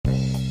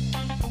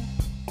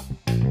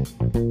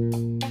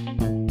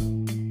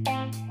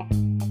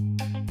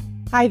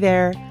Hi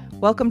there.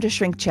 Welcome to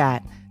Shrink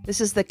Chat.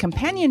 This is the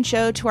companion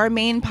show to our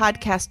main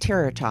podcast,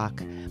 Terror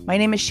Talk. My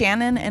name is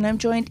Shannon, and I'm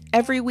joined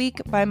every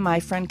week by my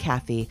friend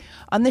Kathy.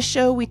 On this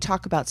show, we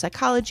talk about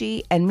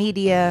psychology and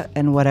media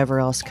and whatever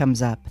else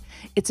comes up.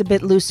 It's a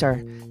bit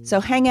looser,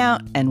 so hang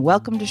out and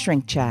welcome to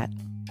Shrink Chat.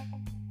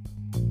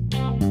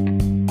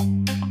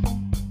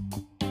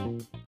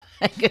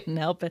 I couldn't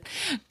help it.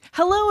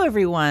 Hello,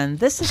 everyone.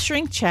 This is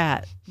Shrink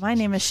Chat. My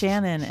name is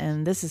Shannon,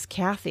 and this is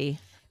Kathy.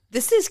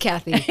 This is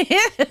Kathy.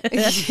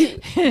 Did you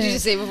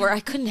just say before? I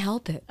couldn't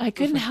help it. I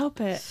couldn't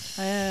help it.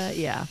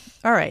 Yeah.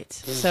 All right.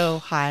 So,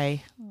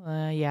 hi.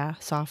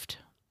 Soft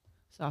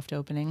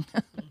opening.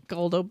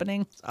 Cold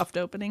opening. Soft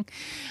opening.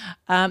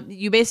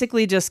 You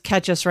basically just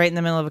catch us right in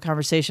the middle of a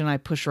conversation. I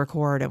push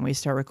record and we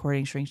start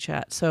recording Shrink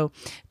Chat. So,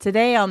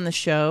 today on the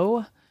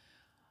show,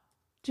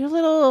 do a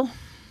little...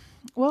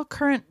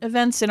 current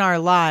events in our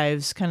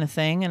lives kind of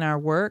thing, in our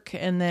work,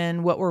 and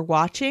then what we're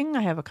watching.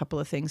 I have a couple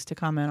of things to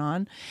comment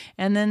on,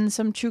 and then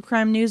some true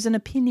crime news and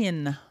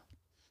opinion.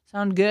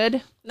 Sound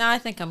good? No, I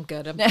think I'm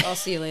good. I'll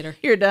see you later.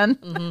 You're done?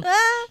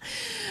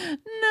 Mm-hmm.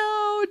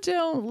 No,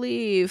 don't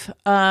leave.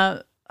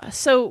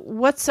 So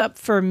what's up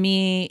for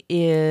me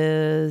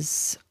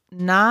is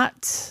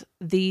not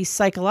the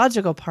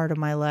psychological part of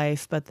my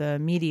life, but the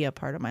media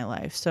part of my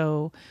life.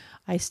 So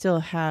I still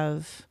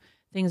have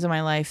things in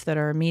my life that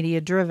are media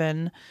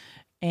driven,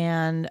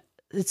 and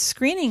it's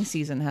screening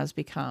season has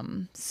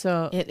become.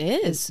 So it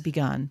is. It's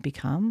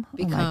become.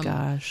 Oh my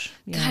gosh.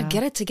 Yeah. God,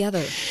 get it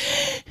together.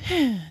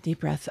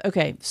 Deep breath.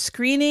 Okay.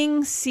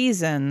 Screening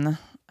season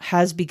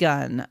has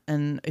begun.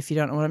 And if you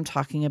don't know what I'm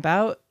talking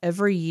about,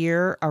 every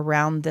year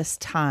around this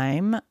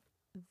time,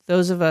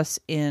 those of us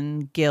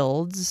in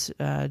guilds,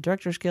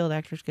 Directors Guild,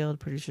 Actors Guild,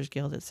 Producers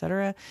Guild,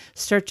 etc.,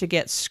 start to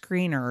get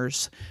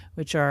screeners,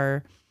 which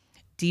are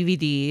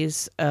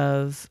DVDs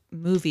of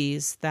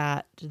movies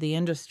that the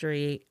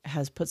industry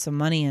has put some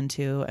money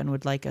into and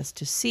would like us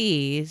to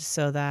see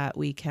so that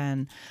we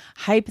can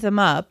hype them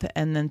up,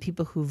 and then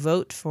people who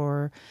vote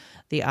for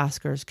the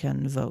Oscars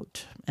can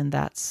vote. And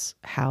that's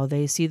how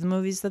they see the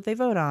movies that they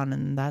vote on.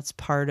 And that's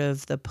part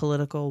of the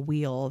political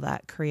wheel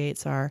that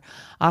creates our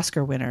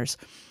Oscar winners.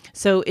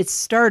 So it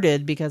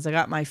started because I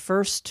got my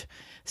first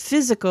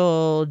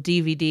physical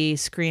DVD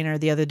screener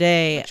the other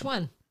day. Which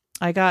one?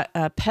 I got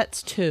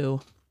Pets 2.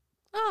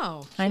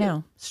 Oh, cute. I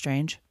know.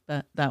 Strange,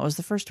 but that was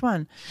the first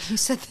one. You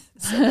said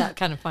that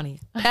kind of funny.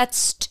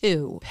 Pets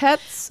 2.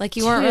 Pets Like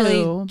you weren't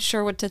really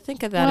sure what to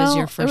think of that as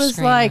your first It was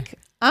screener. like,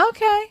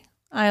 okay.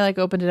 I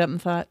opened it up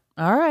and thought,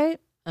 all right,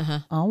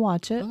 I'll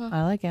watch it.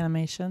 I like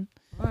animation.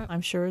 Right.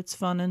 I'm sure it's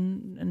fun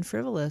and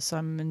frivolous.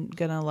 I'm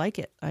going to like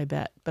it, I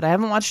bet. But I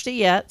haven't watched it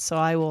yet, so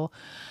I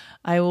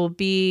will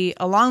be,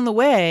 along the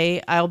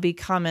way, I'll be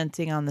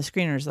commenting on the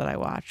screeners that I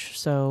watch.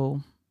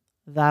 So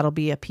that'll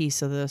be a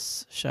piece of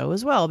this show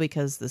as well,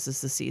 because this is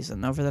the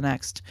season. Over the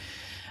next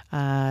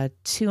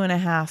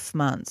 2.5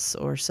 months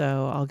or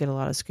so, I'll get a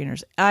lot of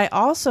screeners. I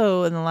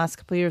also, in the last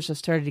couple of years, have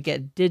started to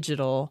get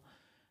digital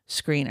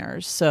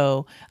screeners.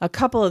 So a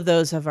couple of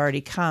those have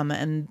already come.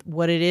 And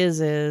what it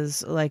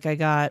is like I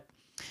got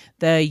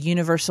the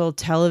Universal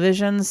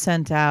Television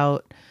sent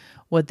out.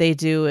 What they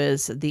do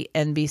is the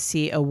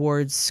NBC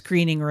Awards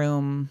screening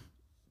room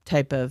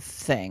type of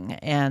thing,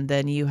 and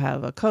then you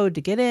have a code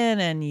to get in,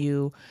 and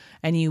you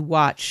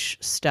watch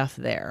stuff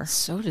there.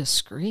 So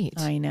discreet.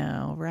 I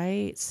know,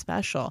 right?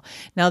 Special.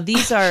 Now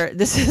these are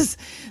this is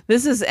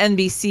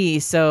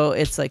NBC, so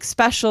it's like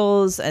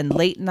specials and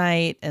late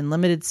night and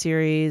limited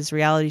series,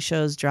 reality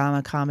shows,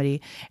 drama,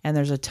 comedy, and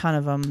there's a ton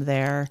of them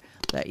there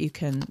that you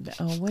can.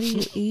 Oh, what are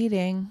you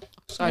eating?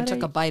 So I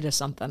took a bite of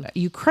something.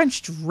 You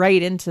crunched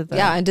right into the.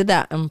 Yeah, I did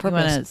that on purpose.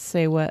 You want to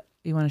say what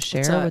you want to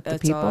share with the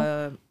people?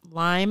 It's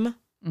lime.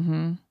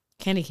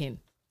 Candy cane.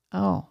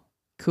 Oh,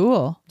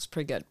 cool. It's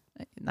pretty good.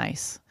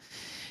 Nice.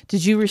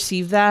 Did you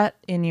receive that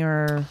in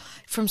your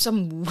from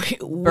some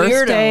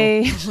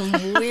birthday?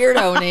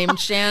 weirdo named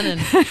Shannon?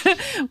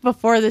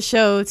 Before the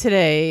show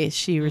today,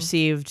 she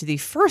received the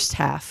first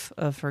half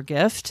of her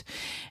gift.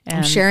 And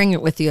I'm sharing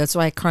it with you. That's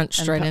why I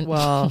crunched right in.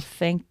 Well,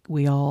 thank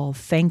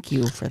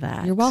you for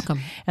that. You're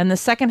welcome. And the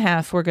second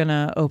half, we're going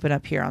to open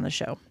up here on the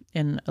show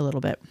in a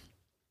little bit,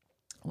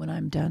 when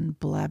I'm done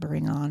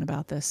blabbering on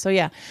about this. So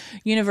yeah,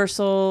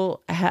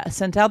 Universal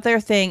sent out their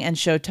thing, and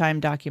Showtime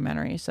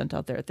Documentary sent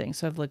out their thing.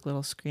 So I have like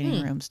little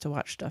screening rooms to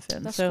watch stuff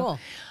in. That's so cool.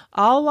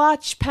 I'll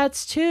watch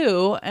Pets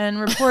 2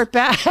 and report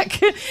back.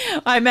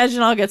 I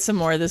imagine I'll get some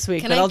more this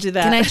week, I'll do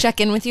that. Can I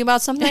check in with you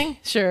about something?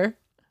 Sure.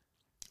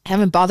 I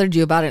haven't bothered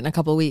you about it in a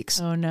couple of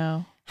weeks. Oh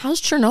no. How's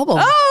Chernobyl?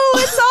 Oh,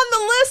 it's on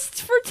the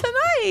list for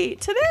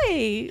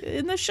today,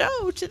 in the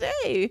show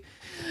today.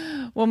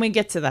 When we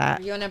get to that.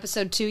 Are you on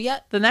episode 2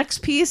 yet? The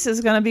next piece is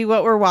going to be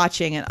what we're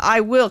watching, and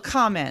I will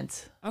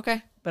comment.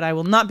 Okay. But I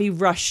will not be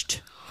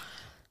rushed.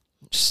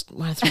 Just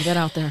want to throw that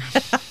out there.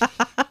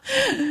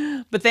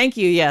 But thank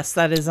you. Yes,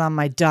 that is on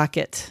my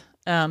docket.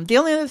 The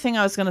only other thing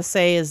I was going to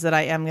say is that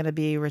I am going to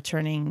be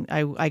returning.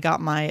 I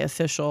got my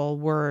official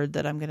word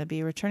that I'm going to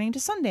be returning to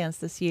Sundance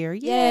this year.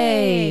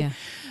 Yay!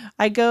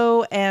 I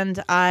go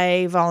and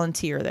I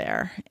volunteer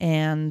there,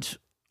 and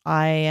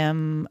I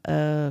am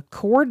a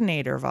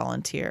coordinator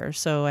volunteer.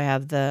 So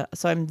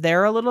I'm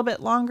there a little bit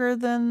longer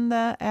than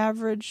the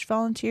average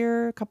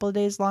volunteer, a couple of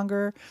days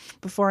longer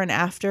before and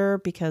after,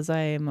 because I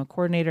am a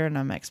coordinator and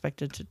I'm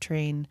expected to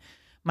train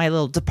my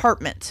little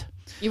department.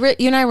 You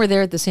and I were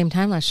there at the same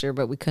time last year,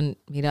 but we couldn't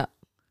meet up.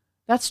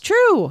 That's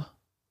true.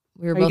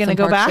 We were Are both you going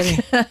to go Park back?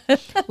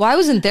 City. Well, I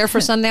wasn't there for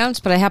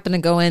Sundance, but I happened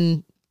to go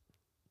in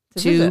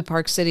to visit.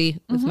 Park City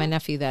with my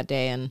nephew that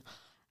day, and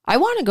I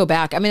want to go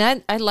back. I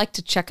mean, I'd like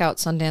to check out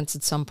Sundance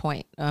at some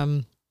point,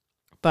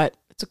 but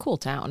it's a cool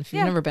town. If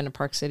you've never been to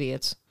Park City,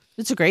 it's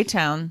a great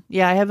town.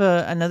 Yeah, I have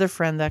another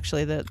friend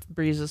actually that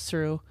breezes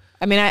through.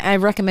 I mean, I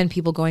recommend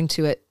people going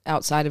to it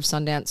outside of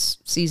Sundance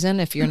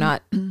season if you're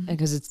not,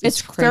 because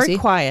it's crazy. Very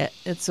quiet.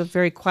 It's a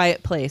very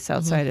quiet place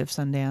outside of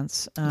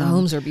Sundance. The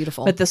homes are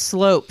beautiful. But the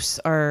slopes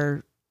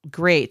are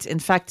great. In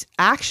fact,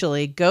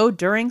 actually go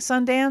during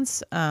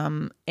Sundance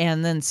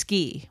and then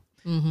ski.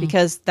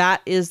 Because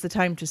that is the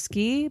time to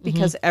ski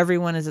because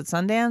everyone is at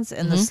Sundance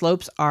and the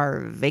slopes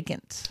are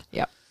vacant.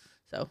 Yep.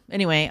 So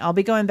anyway, I'll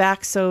be going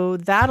back. So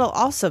that'll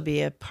also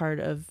be a part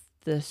of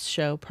this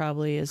show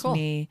probably is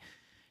me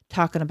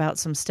talking about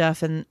some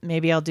stuff, and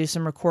maybe I'll do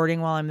some recording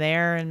while I'm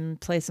there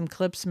and play some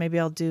clips. Maybe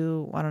I'll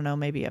do, I don't know,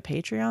 maybe a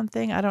Patreon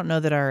thing. I don't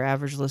know that our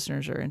average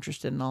listeners are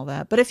interested in all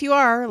that, but if you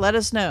are, let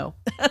us know.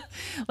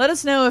 Let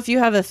us know if you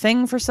have a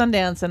thing for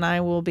Sundance, and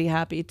I will be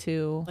happy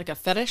to Like a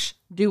fetish?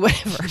 do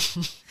whatever.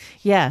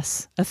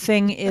 Yes, a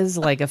thing is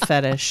like a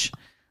fetish,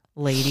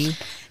 lady.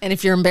 And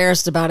if you're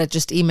embarrassed about it,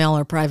 just email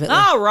her privately.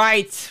 All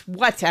right,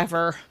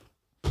 whatever.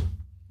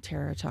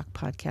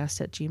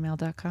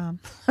 TerrorTalkPodcast@gmail.com.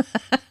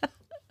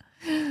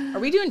 Are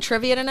we doing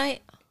trivia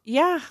tonight?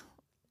 Yeah.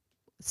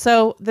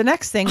 So the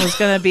next thing was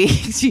going to be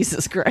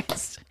Jesus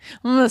Christ.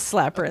 I'm going to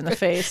slap her in the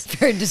face.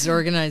 Very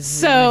disorganized.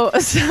 So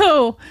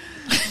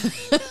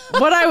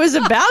what I was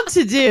about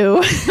to do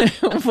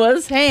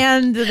was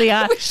hand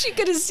I wish you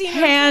could have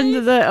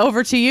seen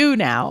over to you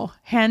now.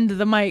 Hand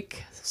the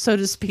mic, so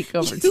to speak,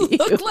 over to you. You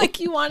looked like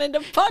you wanted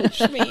to punch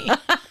me.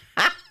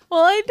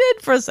 Well, I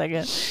did for a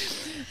second.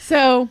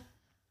 So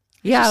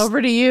yeah,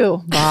 over to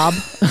you, Bob.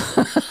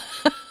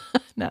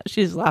 No,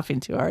 she's laughing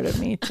too hard at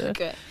me to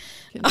Okay.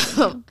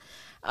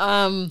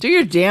 do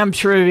your damn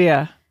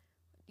trivia.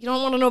 You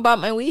don't want to know about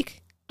my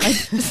week?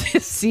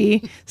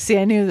 See,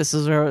 I knew this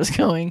was where I was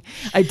going.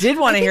 I did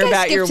want to hear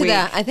about your week.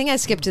 I think I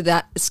skipped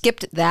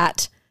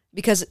that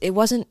because it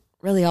wasn't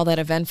really all that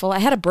eventful. I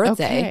had a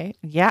birthday. Okay.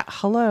 Yeah,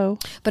 hello.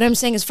 But I'm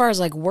saying as far as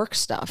like work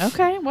stuff.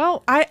 Okay,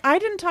 well, I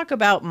didn't talk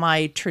about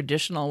my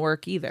traditional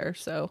work either,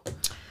 so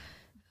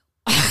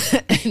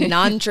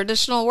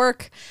Non-traditional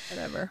work.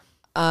 whatever.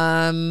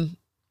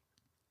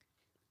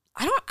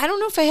 I don't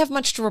know if I have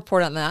much to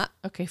report on that.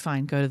 Okay,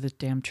 fine. Go to the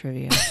damn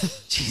trivia.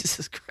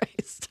 Jesus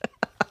Christ.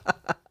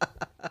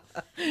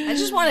 I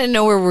just wanted to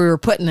know where we were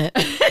putting it.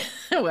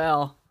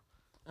 Well,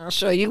 I'll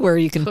show you where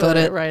you can put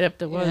it. right up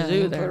the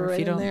wazoo there. Right If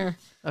you don't. there.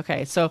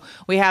 Okay, so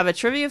we have a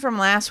trivia from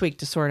last week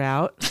to sort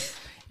out,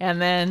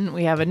 and then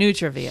we have a new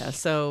trivia.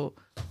 So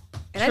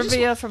And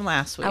trivia from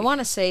last week. I want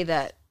to say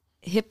that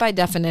hit by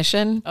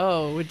definition.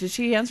 Oh, did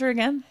she answer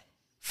again?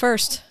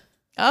 First,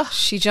 Oh,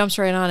 she jumps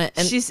right on it.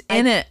 And she's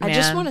in it, I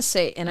just man. want to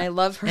say, and I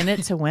love her. in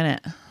it to win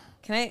it.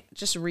 Can I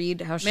just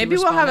read how she Maybe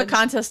we'll have a responded?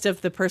 contest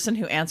of the person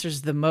who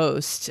answers the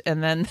most,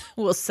 and then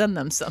we'll send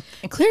them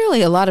something.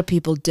 Clearly, a lot of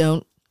people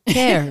don't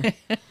care.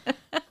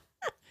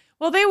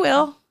 Well, they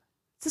will.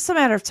 It's just a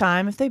matter of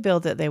time. If they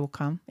build it, they will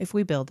come. If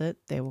we build it,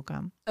 they will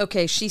come.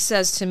 Okay, she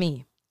says to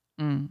me,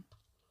 Mm.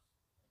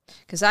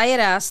 because I had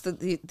asked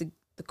the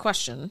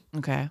question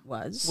Okay.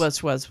 was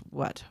Was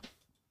what?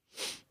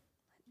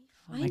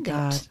 Oh my Find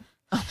God. it.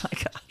 Oh my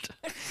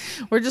God.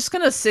 We're just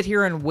going to sit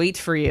here and wait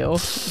for you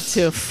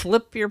to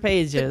flip your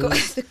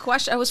pages. The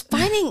question. I was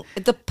finding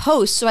the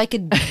post so I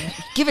could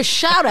give a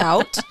shout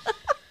out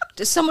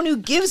to someone who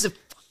gives a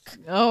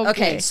fuck.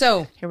 Okay,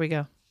 so here we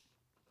go.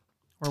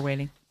 We're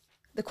waiting.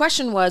 the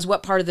question was,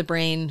 what part of the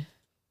brain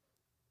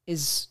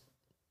is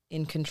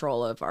in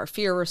control of our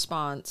fear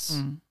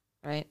response,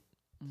 right?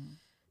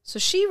 So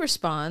she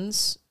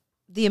responds,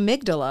 the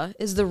amygdala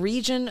is the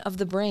region of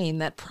the brain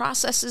that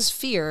processes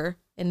fear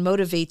and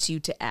motivates you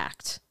to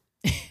act.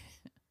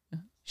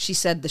 She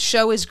said, the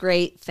show is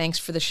great. Thanks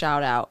for the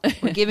shout out.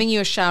 We're giving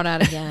you a shout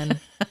out again.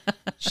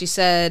 She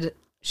said,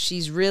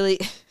 she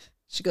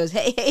goes,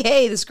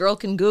 hey, this girl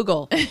can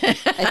Google.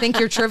 I think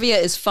your trivia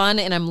is fun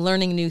and I'm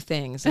learning new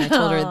things. And I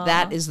told her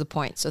that is the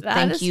point. So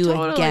thank you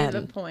totally again.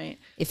 The point.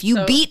 If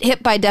you beat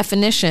hit by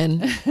definition,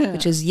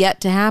 which is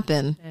yet to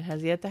happen. It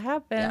has yet to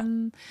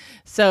happen.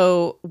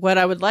 So what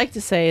I would like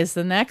to say is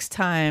the next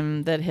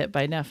time that hit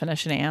by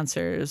definition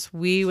answers,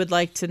 we would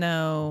like to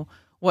know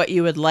what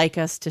you would like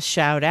us to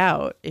shout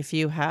out. If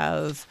you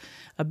have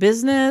a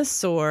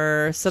business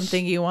or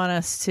something you want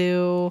us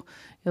to,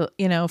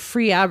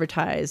 free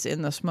advertise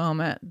in this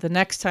moment. The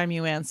next time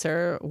you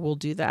answer, we'll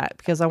do that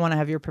because I want to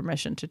have your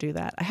permission to do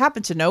that. I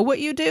happen to know what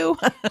you do,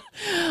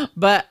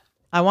 but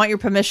I want your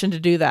permission to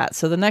do that.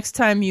 So the next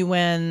time you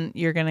win,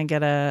 you're going to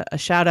get a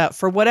shout out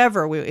for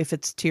whatever, if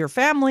it's to your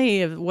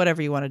family,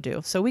 whatever you want to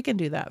do. So we can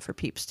do that for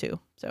Peeps too.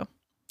 So,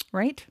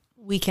 right?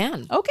 We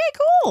can. Okay,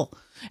 cool.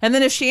 And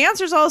then if she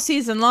answers all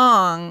season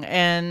long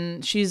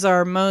and she's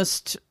our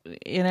most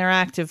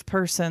interactive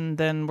person,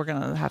 then we're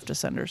going to have to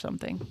send her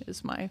something,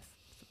 is my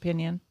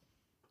opinion.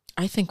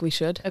 I think we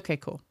should. Okay,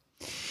 cool.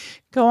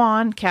 Go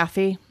on,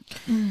 Kathy.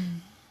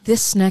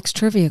 This next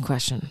trivia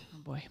question. Oh,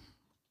 boy.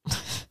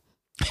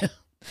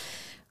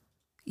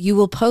 You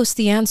will post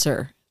the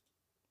answer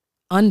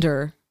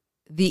under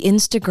the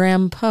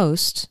Instagram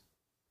post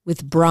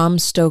with Bram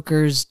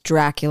Stoker's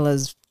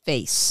Dracula's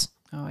face.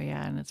 Oh,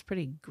 yeah, and it's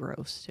pretty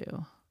gross,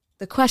 too.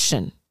 The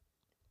question,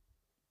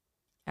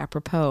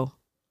 apropos,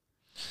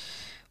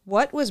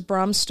 what was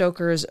Bram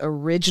Stoker's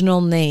original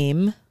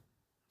name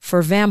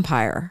for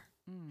vampire?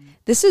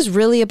 This is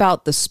really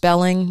about the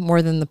spelling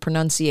more than the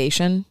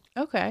pronunciation.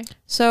 Okay.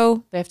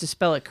 So they have to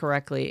spell it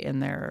correctly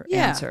in their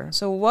answer.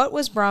 So what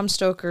was Bram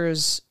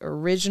Stoker's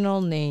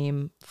original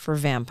name for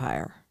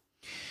vampire?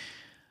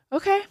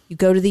 Okay. You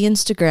go to the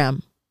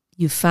Instagram,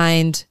 you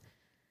find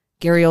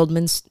Gary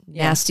Oldman's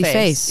nasty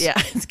face. Yeah,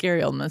 it's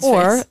Gary Oldman's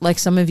or, face. like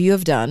some of you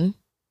have done,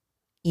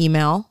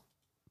 email,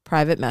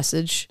 private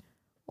message,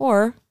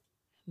 or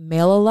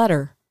mail a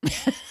letter.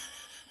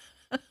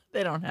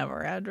 They don't have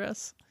our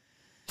address.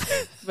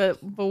 But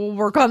we'll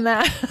work on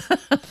that.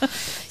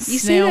 You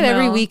say that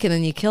every week and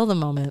then you kill the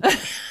moment.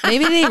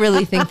 Maybe they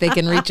really think they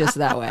can reach us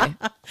that way.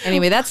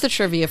 Anyway, that's the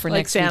trivia for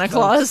next week. Like Santa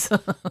Claus?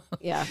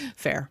 Yeah.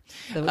 Fair.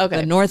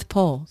 The North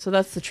Pole. So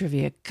that's the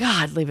trivia.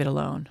 God, leave it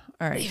alone.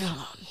 All right. Leave it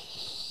alone.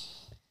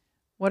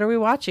 What are we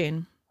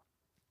watching?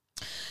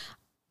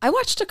 I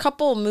watched a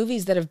couple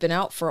movies that have been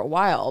out for a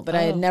while, but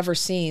I had never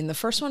seen. The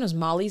first one was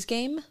Molly's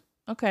Game.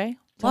 Okay.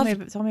 Tell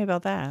me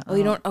about that. Oh,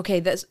 you don't? Okay.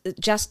 That's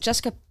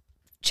Jessica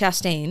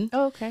Chastain.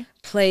 Oh, okay.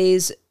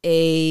 Plays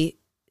a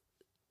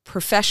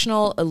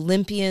professional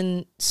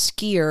Olympian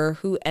skier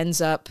who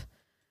ends up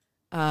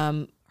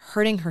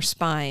hurting her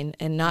spine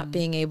and not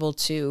being able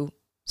to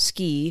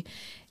ski.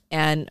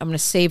 And I'm going to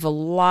save a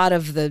lot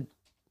of the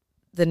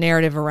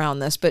narrative around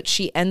this, but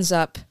she ends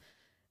up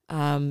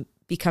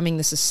becoming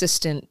this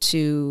assistant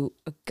to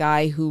a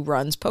guy who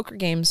runs poker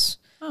games.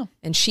 Oh.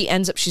 And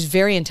she's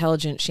very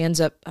intelligent. She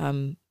ends up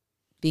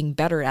being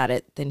better at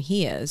it than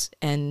he is.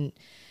 And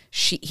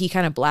he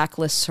kind of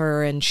blacklists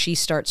her and she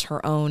starts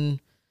her own.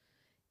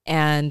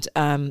 And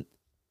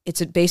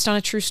it's based on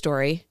a true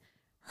story.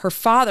 Her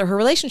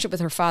relationship with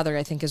her father,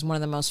 I think, is one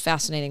of the most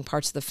fascinating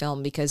parts of the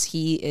film because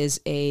he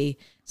is a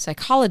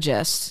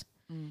psychologist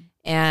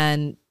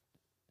and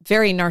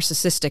very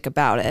narcissistic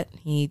about it.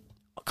 He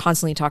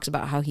constantly talks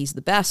about how he's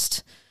the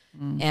best.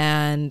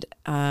 And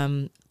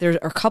there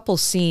are a couple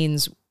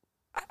scenes.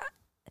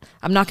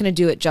 I'm not going to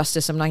do it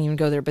justice. I'm not even going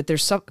to go there, but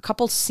there's a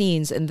couple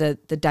scenes and the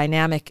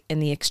dynamic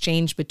and the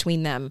exchange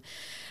between them.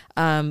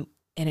 And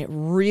it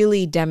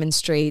really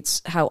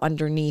demonstrates how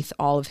underneath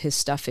all of his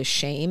stuff is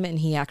shame. And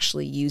he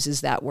actually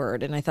uses that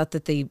word. And I thought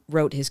that they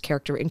wrote his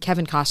character, and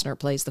Kevin Costner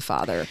plays the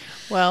father.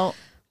 Well,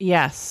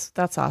 yes,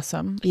 that's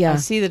awesome. Yeah. I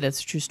see that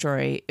it's a true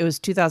story. It was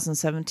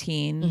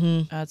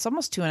 2017. It's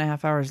almost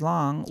 2.5 hours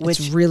long.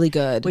 It's really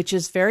good. Which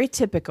is very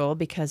typical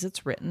because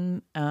it's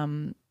written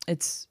and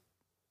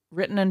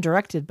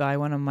directed by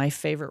one of my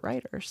favorite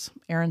writers,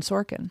 Aaron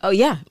Sorkin. Oh,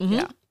 yeah. Mm-hmm.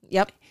 Yeah.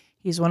 Yep.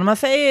 He's one of my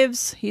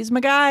faves. He's my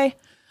guy.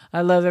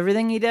 I love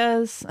everything he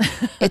does.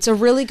 It's a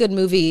really good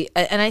movie.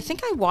 And I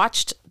think I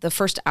watched the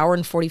first hour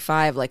and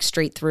 45 like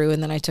straight through,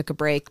 and then I took a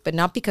break, but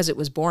not because it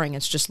was boring.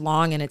 It's just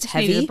long and it's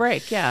heavy. Needed a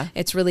break, yeah.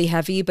 It's really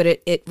heavy, but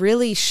it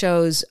really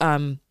shows,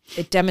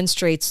 it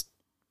demonstrates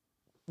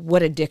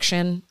what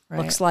addiction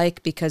looks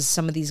like, because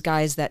some of these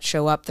guys that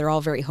show up, they're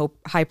all very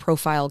high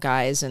profile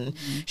guys. And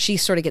she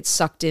sort of gets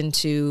sucked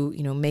into,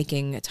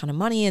 making a ton of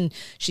money, and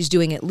she's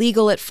doing it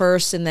legal at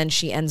first. And then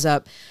she ends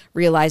up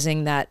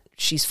realizing that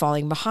she's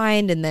falling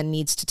behind and then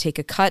needs to take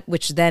a cut,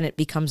 which then it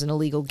becomes an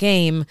illegal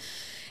game.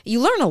 You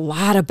learn a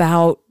lot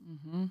about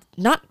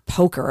not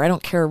poker. I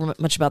don't care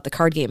much about the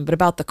card game, but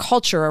about the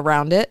culture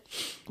around it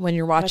when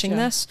you're watching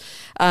this.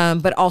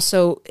 But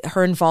also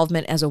her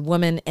involvement as a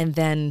woman, and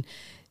then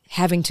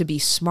having to be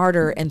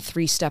smarter and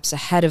 3 steps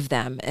ahead of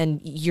them.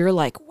 And you're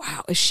like,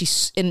 wow,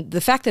 and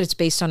the fact that it's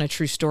based on a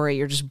true story,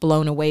 you're just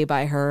blown away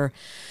by her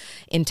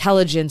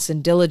intelligence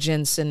and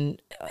diligence. And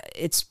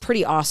it's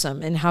pretty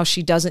awesome. And how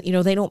she doesn't,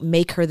 they don't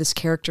make her this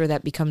character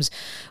that becomes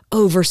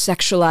over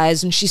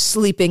sexualized and she's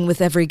sleeping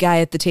with every guy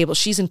at the table.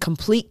 She's in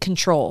complete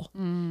control,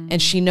 and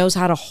she knows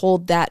how to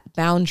hold that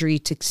boundary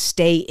to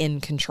stay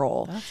in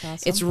control. That's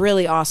awesome. It's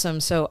really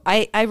awesome. So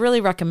I really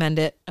recommend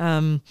it.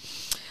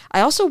 I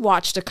also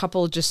watched a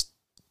couple just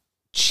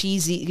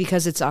cheesy,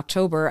 because it's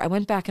October. I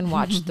went back and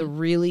watched the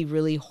really,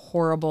 really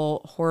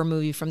horrible horror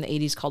movie from the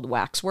 80s called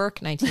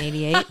Waxwork,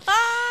 1988.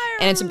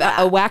 And it's about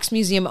a wax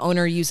museum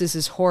owner uses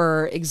his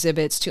horror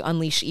exhibits to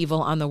unleash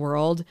evil on the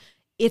world.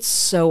 It's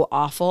so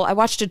awful. I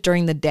watched it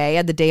during the day. I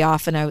had the day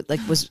off and I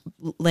was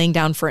laying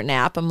down for a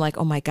nap. I'm like,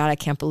 oh my God, I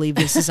can't believe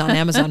this is on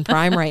Amazon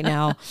Prime right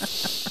now.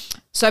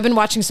 So I've been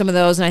watching some of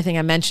those. And I think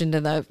I mentioned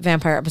in the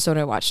vampire episode,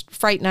 I watched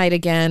Fright Night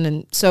again.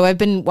 And so I've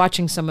been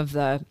watching some of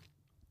the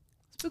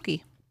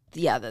spooky.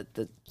 Yeah.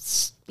 The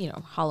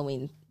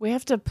Halloween. We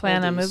have to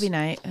plan a movie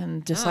night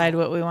and decide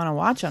what we want to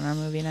watch on our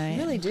movie night.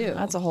 We really do.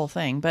 That's a whole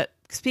thing. But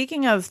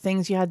speaking of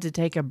things you had to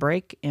take a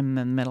break in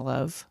the middle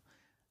of,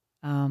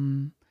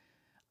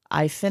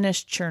 I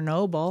finished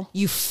Chernobyl.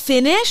 You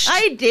finished?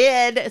 I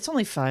did. It's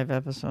only 5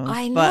 episodes.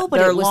 I know,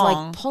 but it was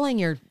long. like pulling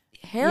your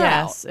hair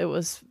out. Yes, it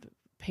was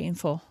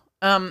painful.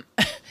 All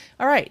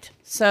right.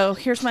 So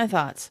here's my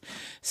thoughts.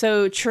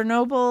 So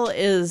Chernobyl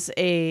is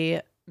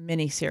a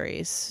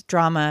miniseries,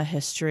 drama,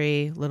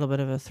 history, a little bit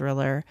of a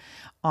thriller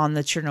on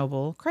the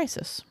Chernobyl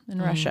crisis in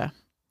Russia.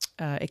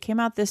 It came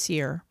out this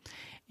year,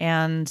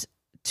 and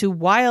to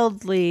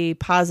wildly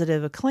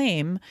positive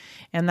acclaim,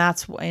 and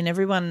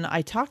everyone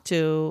I talked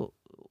to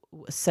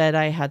said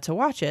I had to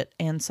watch it,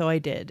 and so I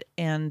did.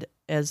 And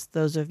as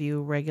those of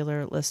you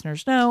regular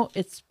listeners know,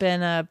 it's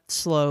been a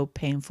slow,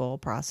 painful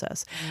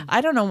process.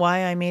 I don't know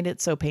why I made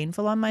it so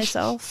painful on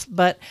myself,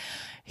 but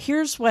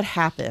here's what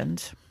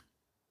happened.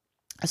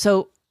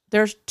 So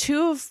there's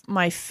 2 of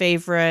my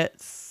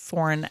favorite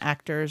foreign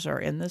actors are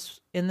in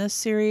this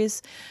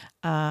series.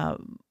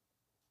 Stellan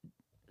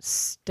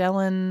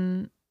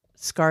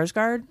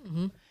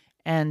Skarsgård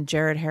and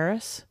Jared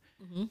Harris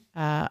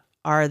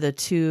are the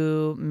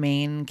 2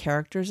 main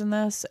characters in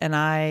this, and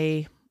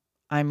I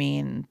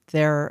mean,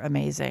 they're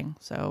amazing.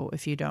 So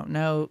if you don't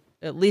know,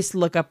 at least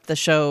look up the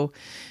show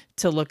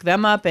to look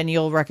them up, and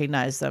you'll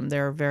recognize them.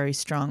 They're very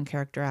strong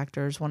character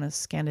actors. One is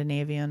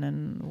Scandinavian,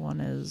 and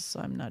one is,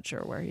 I'm not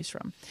sure where he's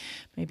from.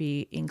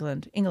 Maybe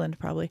England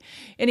probably.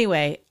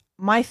 Anyway,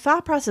 my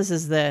thought process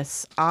is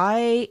this.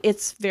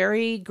 It's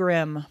very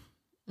grim.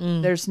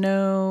 There is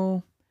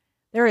no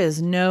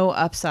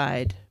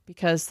upside,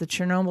 because the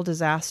Chernobyl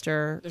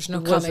disaster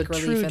was a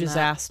true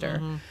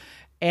disaster.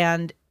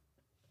 And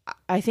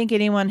I think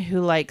anyone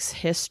who likes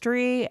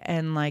history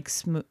and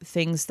likes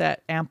things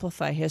that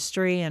amplify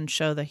history and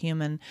show the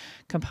human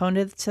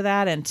component to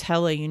that and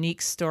tell a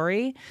unique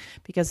story,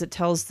 because it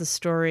tells the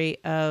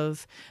story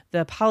of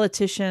the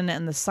politician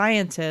and the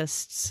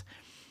scientists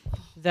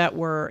that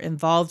were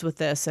involved with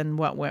this and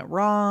what went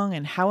wrong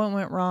and how it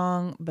went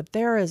wrong. But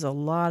there is a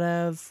lot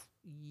of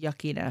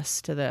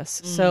yuckiness to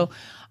this. So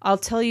I'll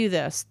tell you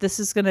this. This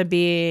is going to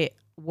be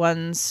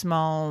one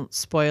small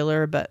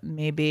spoiler, but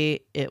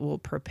maybe it will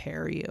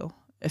prepare you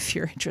if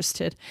you're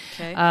interested.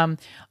 Okay.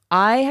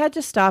 I had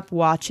to stop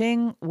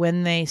watching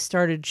when they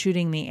started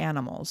shooting the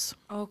animals.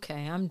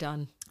 Okay, I'm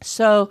done.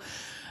 So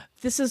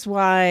this is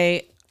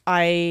why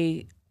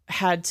I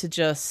had to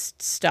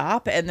just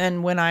stop. And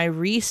then when I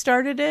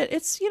restarted it,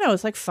 it's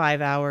like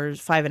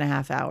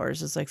 5.5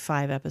 hours. It's like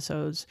 5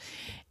 episodes.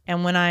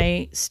 And when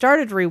I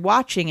started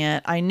rewatching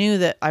it, I knew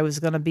that I was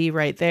going to be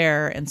right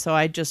there. And so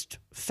I just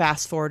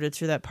fast forwarded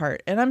through that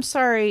part. And I'm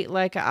sorry,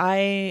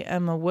 I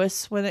am a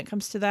wuss when it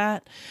comes to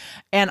that.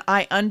 And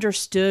I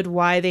understood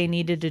why they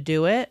needed to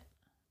do it.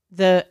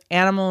 The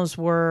animals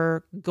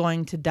were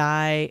going to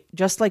die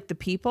just like the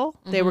people.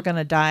 They were going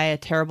to die a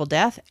terrible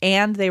death,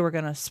 and they were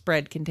going to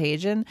spread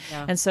contagion.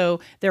 Yeah. And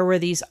so there were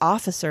these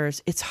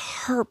officers. It's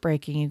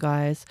heartbreaking, you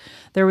guys.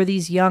 There were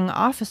these young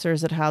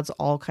officers that had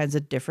all kinds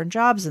of different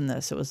jobs in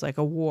this. It was like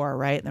a war,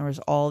 right? And there was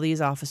all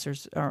these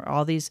officers, or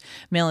all these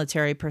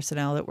military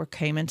personnel that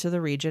came into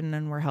the region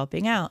and were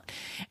helping out.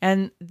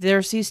 And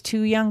there's these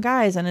 2 young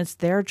guys, and it's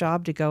their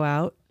job to go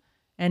out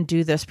and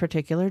do this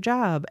particular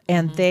job.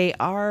 And they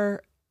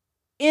are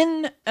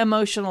in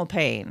emotional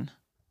pain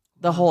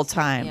the whole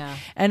time. Yeah.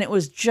 And it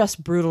was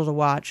just brutal to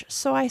watch.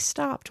 So I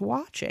stopped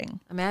watching.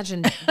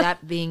 Imagine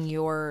that being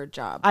your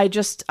job. I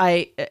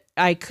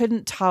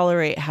couldn't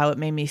tolerate how it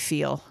made me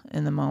feel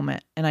in the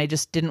moment. And I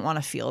just didn't want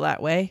to feel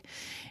that way.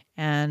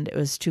 And it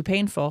was too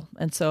painful.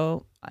 And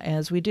so,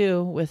 as we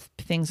do with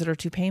things that are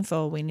too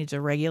painful, we need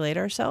to regulate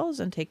ourselves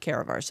and take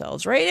care of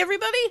ourselves. Right,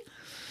 everybody?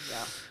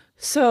 Yeah.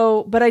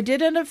 So, but I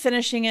did end up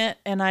finishing it,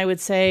 and I would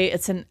say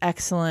it's an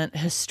excellent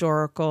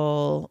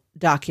historical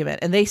document.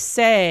 And they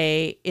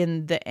say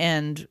in the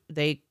end,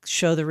 they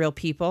show the real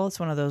people. It's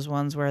one of those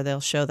ones where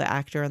they'll show the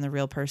actor and the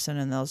real person,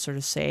 and they'll sort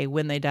of say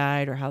when they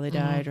died or how they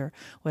died or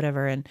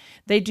whatever. And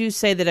they do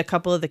say that a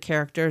couple of the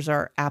characters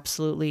are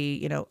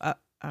absolutely,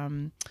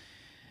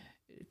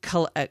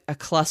 a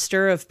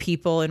cluster of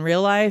people in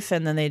real life,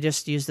 and then they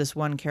just use this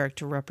one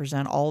character to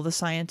represent all the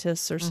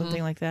scientists or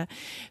something like that.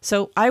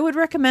 So I would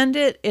recommend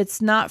it.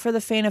 It's not for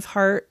the faint of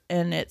heart,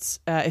 and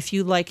it's if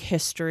you like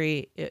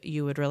history,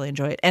 you would really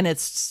enjoy it. And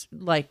it's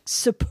like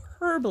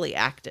superbly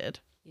acted.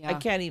 Yeah. I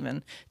can't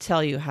even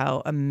tell you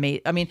how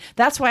amazing. I mean,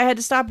 that's why I had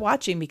to stop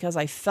watching, because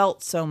I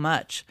felt so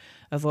much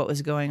of what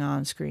was going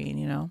on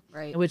screen,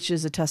 right? Which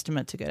is a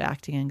testament to good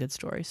acting and good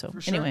story. So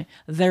anyway,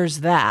 there's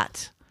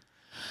that.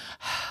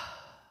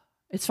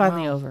 It's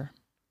finally over.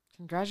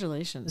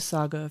 Congratulations. The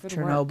saga of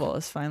Chernobyl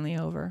is finally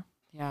over.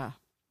 Yeah.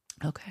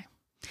 Okay.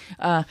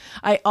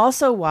 I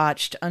also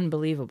watched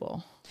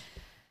Unbelievable.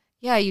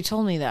 Yeah, you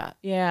told me that.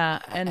 Yeah,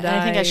 and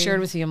I think I shared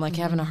with you. I'm like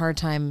having a hard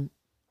time.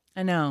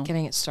 I know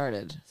getting it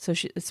started. So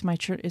it's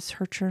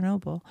her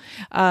Chernobyl.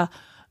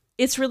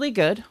 It's really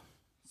good.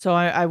 So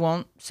I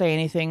won't say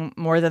anything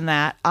more than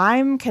that.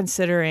 I'm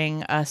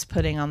considering us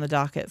putting on the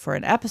docket for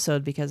an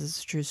episode because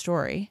it's a true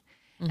story.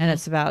 And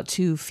it's about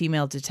 2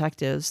 female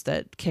detectives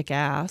that kick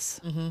ass.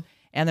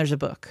 And there's a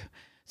book.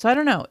 So I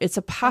don't know. It's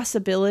a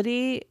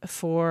possibility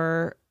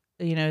for,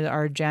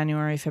 our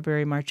January,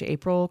 February, March,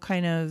 April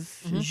kind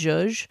of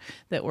zhuzh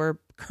that we're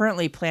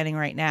currently planning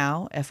right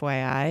now,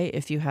 FYI.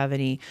 If you have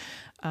any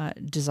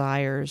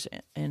desires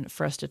and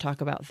for us to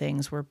talk about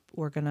things, we're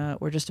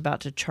just about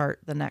to chart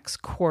the next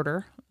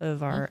quarter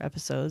of our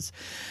episodes.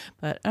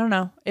 But I don't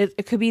know.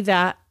 It could be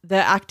that. The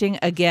acting,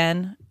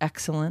 again,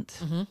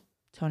 excellent.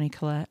 Toni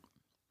Collette.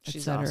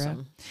 She's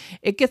awesome.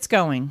 It gets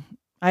going.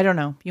 I don't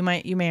know. You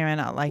may or may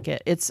not like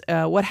it. It's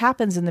what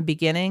happens in the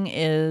beginning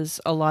is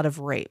a lot of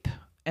rape.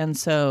 And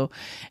so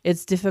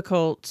it's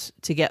difficult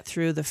to get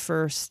through the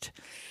first,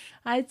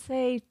 I'd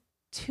say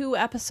 2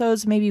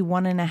 episodes, maybe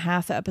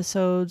 1.5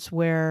 episodes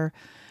where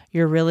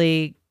you're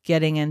really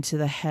getting into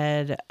the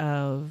head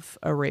of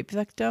a rape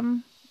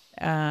victim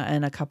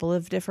and a couple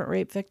of different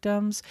rape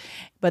victims.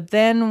 But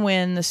then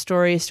when the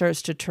story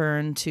starts to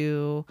turn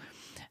to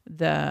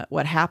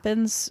what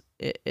happens,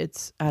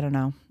 it's I don't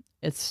know.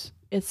 It's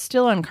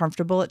still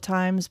uncomfortable at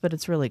times, but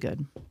it's really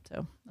good.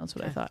 So that's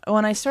what I thought. Oh,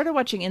 and I started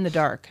watching In the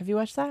Dark. Have you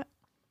watched that?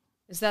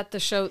 Is that the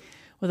show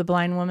with a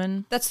blind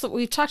woman? That's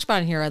we've talked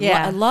about it here.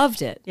 I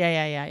loved it.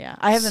 Yeah.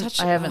 I haven't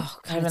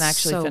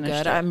actually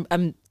finished it.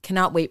 I'm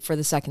cannot wait for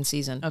the second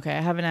season. Okay,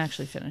 I haven't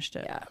actually finished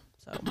it. Yeah.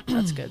 So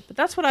that's good. But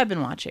that's what I've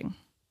been watching.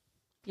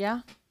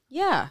 Yeah?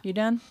 Yeah. You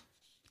done?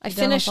 I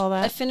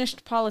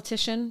finished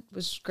Politician,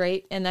 was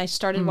great, and I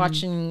started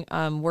watching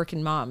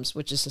Working Moms,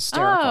 which is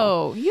hysterical.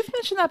 Oh, you've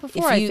mentioned that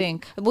before, I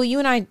think. Well, you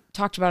and I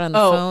talked about it on the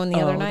phone the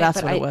other night.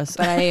 That's what it was.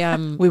 But I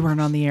we weren't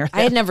on the air.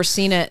 I had never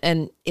seen it,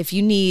 and if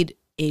you need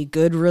a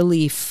good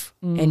relief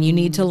and you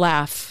need to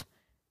laugh,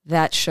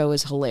 that show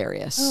is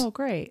hilarious. Oh,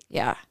 great.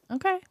 Yeah.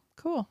 Okay,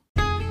 cool.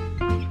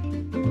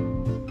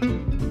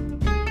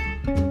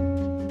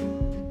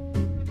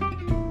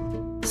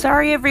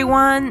 Sorry,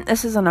 everyone.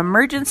 This is an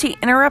emergency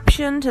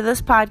interruption to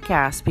this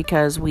podcast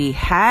because we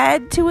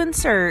had to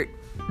insert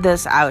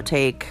this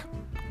outtake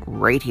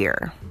right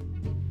here.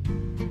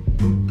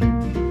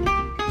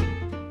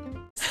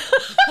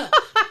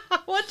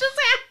 What just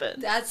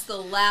happened? That's the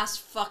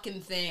last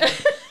fucking thing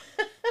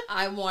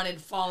I wanted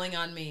falling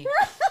on me.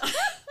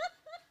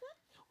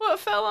 What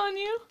fell on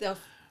you? The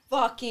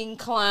fucking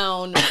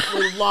clown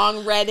with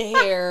long red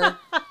hair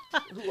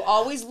who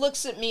always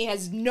looks at me,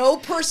 has no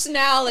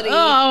personality.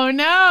 Oh,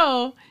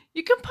 no.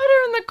 You can put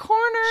her in the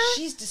corner.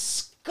 She's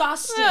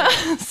disgusting.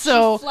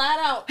 So she flat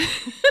out.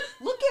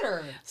 Look at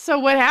her. So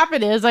what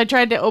happened is I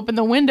tried to open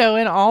the window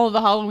and all of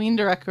the Halloween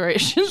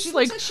decorations she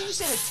looks like she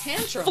just had a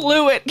tantrum.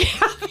 Flew at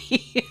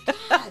Kathy.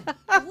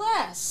 God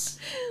bless.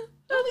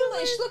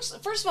 She looks.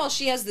 First of all,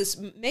 she has this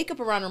makeup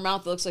around her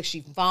mouth that looks like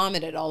she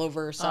vomited all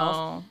over herself.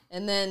 Oh.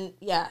 And then,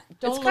 don't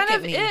it's look kind at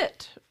of me.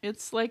 It.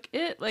 It's like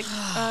it. Like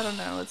I don't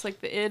know. It's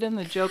like the It and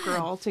the Joker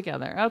all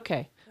together.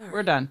 Okay,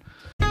 we're done.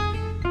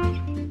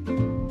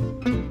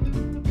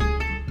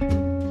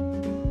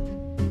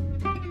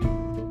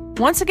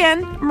 Once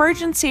again,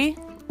 emergency.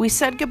 We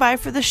said goodbye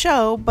for the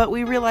show, but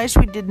we realized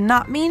we did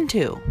not mean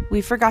to.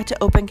 We forgot to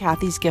open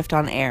Kathy's gift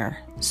on air.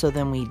 So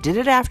then we did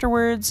it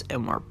afterwards,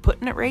 and we're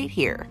putting it right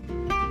here.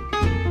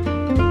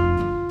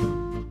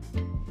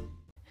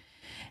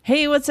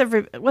 Hey, what's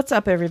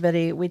up,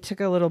 everybody? We took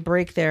a little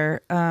break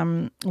there,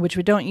 which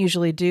we don't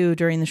usually do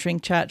during the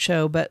Shrink Chat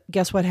show, but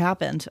guess what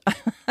happened?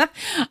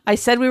 I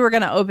said we were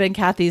going to open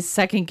Kathy's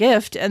second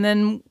gift, and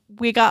then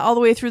we got all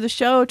the way through the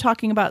show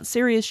talking about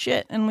serious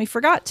shit, and we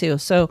forgot to.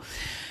 So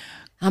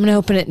I'm going to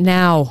open it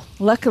now.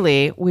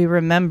 Luckily, we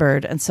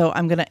remembered, and so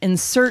I'm going to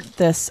insert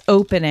this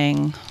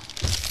opening.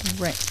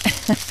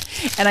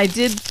 Right. And I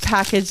did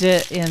package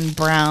it in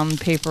brown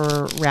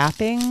paper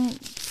wrapping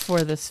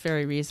for this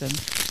very reason.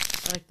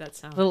 I like that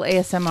sound. Little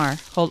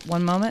ASMR. Hold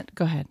one moment.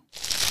 Go ahead.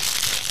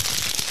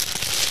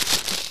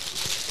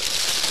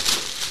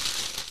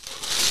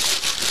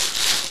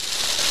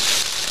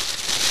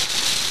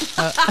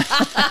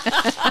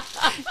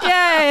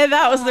 Yay,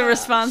 that was the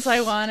response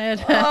I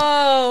wanted.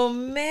 Oh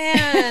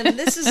man,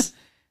 this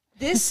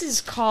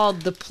is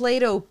called the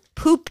Play-Doh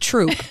Poop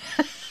Troop.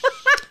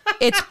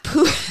 It's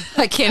poo.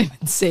 I can't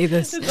even say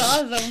this. It's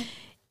awesome.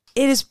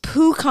 It is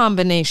poo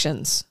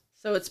combinations.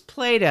 So it's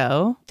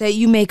Play-Doh. That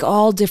you make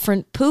all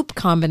different poop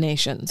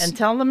combinations. And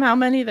tell them how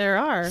many there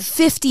are.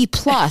 50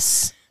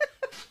 plus.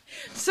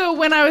 So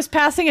when I was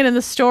passing it in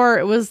the store,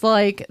 it was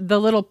like the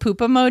little poop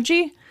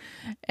emoji.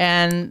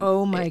 And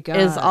oh my God.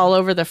 Is all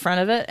over the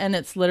front of it. And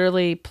it's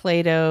literally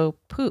Play-Doh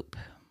poop.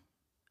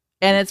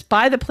 And it's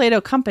by the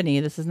Play-Doh company.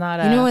 This is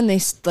not You know when they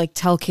like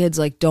tell kids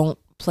like don't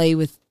play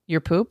with your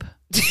poop?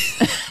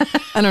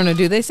 I don't know.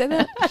 Do they say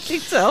that? I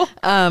think so.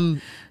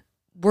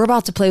 We're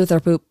about to play with our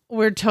poop.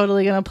 We're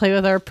totally going to play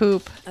with our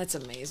poop. That's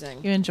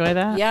amazing. You enjoy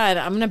that? Yeah, and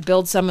I'm going to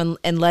build some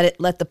and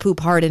let the poop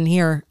harden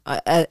here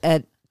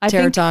at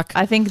Terror Talk.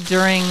 I think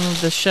during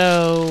the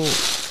show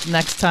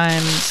next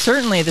time,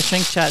 certainly the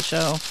Shrink Chat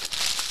show,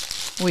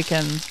 we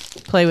can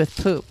play with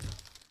poop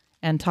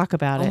and talk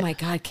about it. Oh my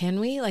God, can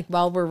we? Like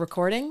while we're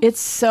recording?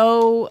 It's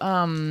so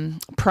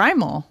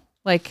primal.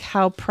 Like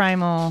how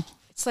primal.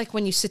 It's like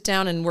when you sit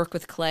down and work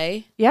with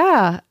clay.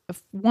 Yeah.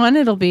 One,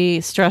 it'll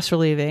be stress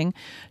relieving.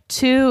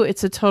 Two,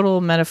 it's a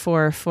total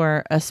metaphor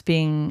for us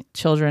being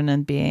children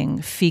and being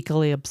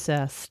fecally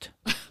obsessed.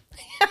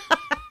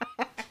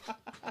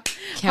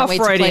 Can't wait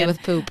to play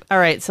with poop. All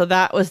right, so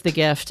that was the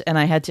gift, and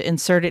I had to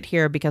insert it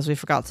here because we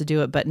forgot to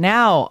do it. But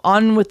now,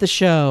 on with the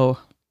show.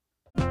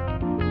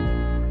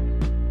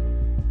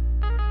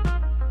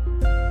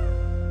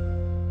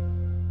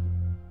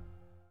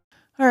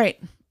 All right,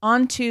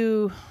 on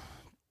to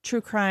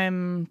true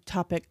crime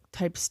topic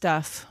type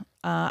stuff.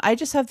 I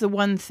just have the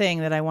one thing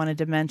that I wanted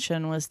to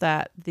mention was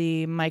that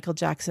the Michael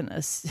Jackson,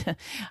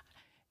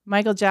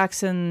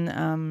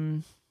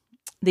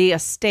 the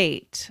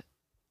estate,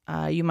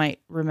 you might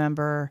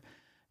remember,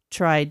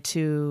 tried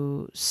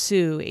to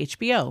sue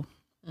HBO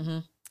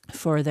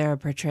for their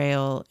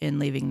portrayal in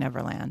Leaving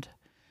Neverland.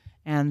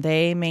 And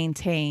they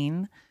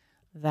maintain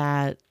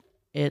that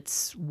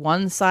it's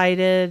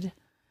one-sided,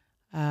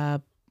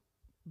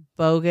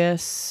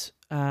 bogus,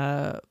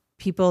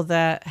 people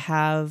that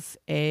have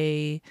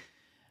a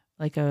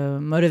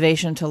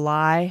motivation to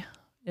lie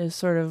is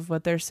sort of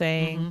what they're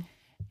saying,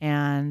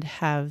 and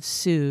have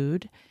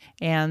sued.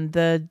 And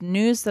the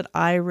news that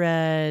I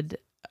read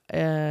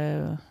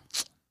on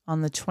the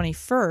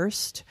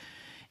 21st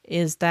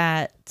is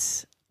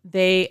that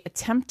they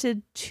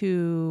attempted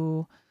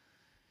to.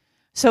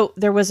 So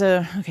there was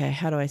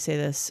how do I say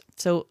this?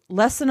 So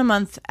less than a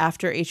month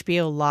after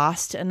HBO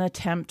lost an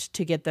attempt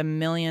to get the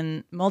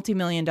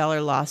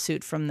multi-million-dollar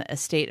lawsuit from the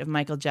estate of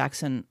Michael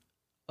Jackson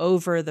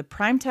over the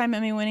Primetime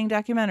Emmy-winning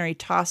documentary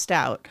Tossed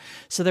Out.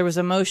 So there was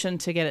a motion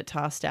to get it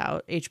tossed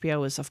out. HBO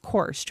was, of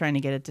course, trying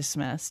to get it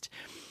dismissed.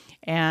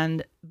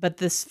 But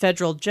this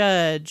federal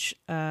judge,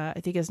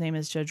 I think his name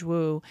is Judge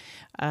Wu,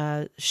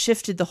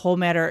 shifted the whole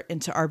matter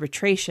into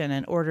arbitration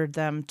and ordered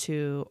them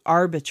to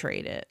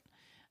arbitrate it.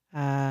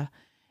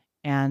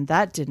 And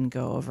that didn't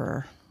go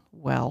over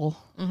well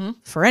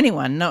for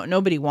anyone.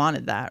 Nobody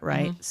wanted that,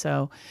 right?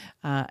 So,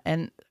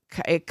 and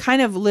it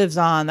kind of lives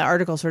on. The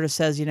article sort of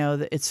says,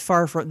 that it's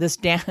far from this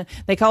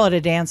they call it a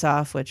dance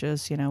off, which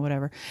is,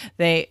 whatever.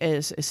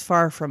 Is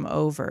far from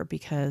over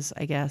because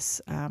I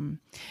guess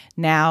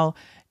now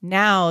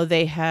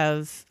they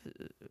have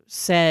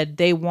said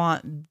they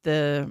want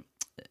the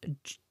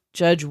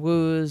Judge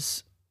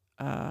Wu's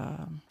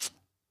what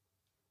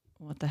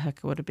the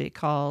heck would it be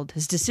called?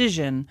 His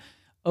decision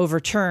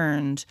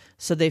overturned.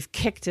 So they've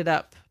kicked it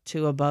up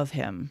to above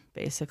him,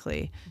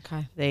 basically.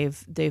 Okay.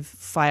 They've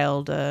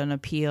filed an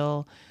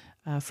appeal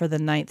for the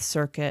Ninth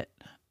Circuit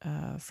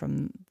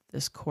from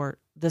this court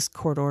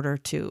order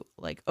to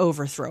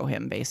overthrow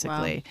him,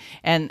 basically. Wow.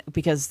 And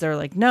because they're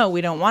like, no,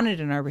 we don't want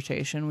it in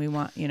arbitration. We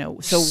want,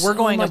 so we're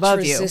going much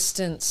above you.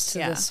 Resistance to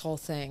this whole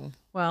thing.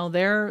 Well,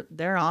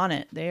 they're on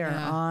it. They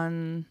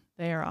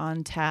are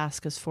on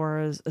task as far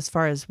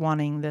as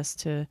wanting this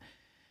to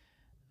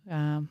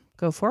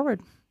go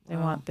forward.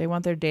 They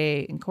want their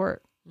day in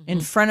court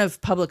in front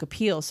of public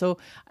appeal. So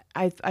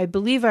I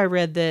believe I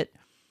read that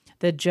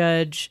the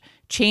judge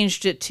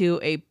changed it to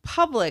a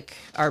public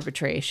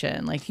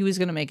arbitration. Like they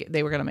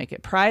were going to make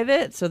it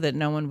private so that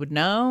no one would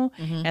know.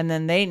 And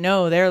then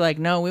they're like,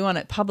 no, we want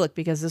it public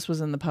because this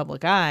was in the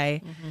public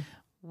eye.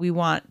 We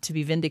want to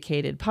be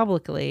vindicated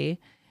publicly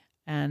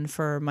and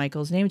for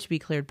Michael's name to be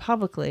cleared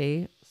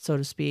publicly, so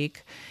to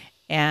speak.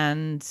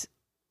 And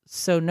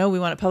so, no, we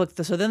want it public.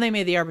 So then they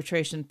made the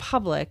arbitration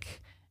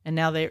public, and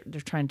now they're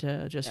trying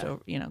to just go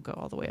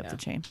all the way up the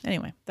chain.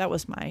 Anyway, that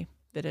was my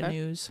bit of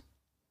news.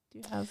 Do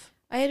you have?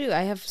 I do.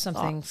 I have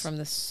something thoughts from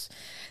this.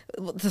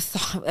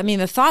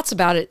 The thoughts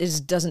about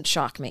it doesn't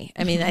shock me.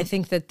 I mean, I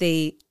think that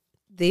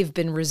they've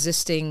been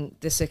resisting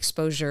this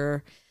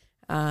exposure.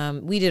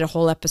 We did a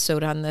whole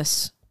episode on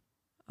this,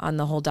 on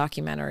the whole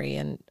documentary,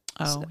 and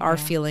our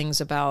feelings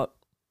about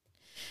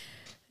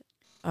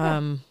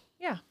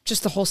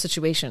just the whole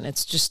situation.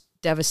 It's just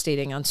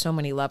devastating on so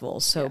many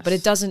levels. So, but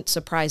it doesn't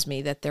surprise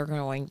me that they're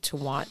going to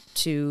want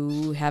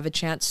to have a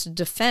chance to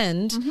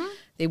defend.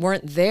 They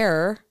weren't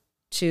there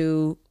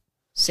to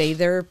say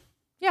their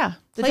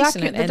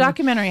the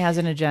documentary has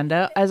an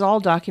agenda, as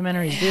all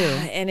documentaries do,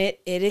 and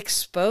it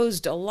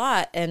exposed a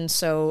lot. And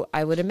so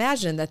I would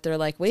imagine that they're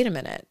like, wait a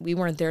minute, we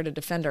weren't there to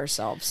defend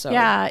ourselves. So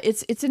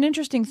it's an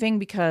interesting thing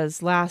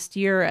because last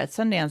year at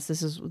Sundance,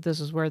 this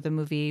is where the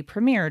movie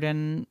premiered,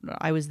 and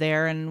I was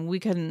there, and we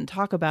couldn't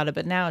talk about it,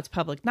 but now it's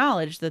public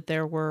knowledge that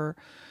there were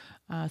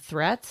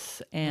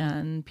threats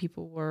and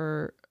people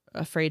were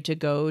afraid to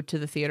go to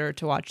the theater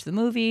to watch the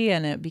movie,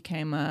 and it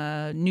became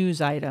a news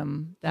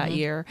item that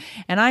year.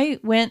 And I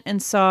went and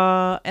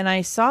saw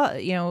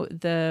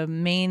the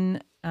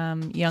main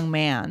young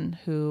man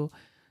who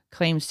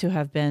claims to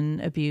have been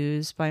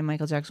abused by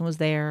Michael Jackson was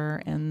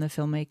there, and the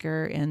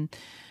filmmaker, and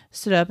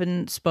stood up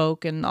and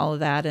spoke and all of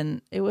that.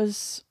 And it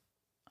was,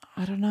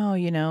 I don't know,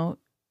 you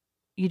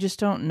just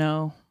don't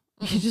know.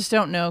 You just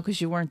don't know because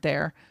you weren't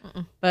there.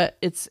 But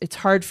it's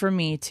hard for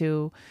me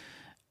to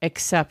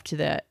accept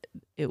that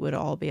it would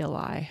all be a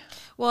lie.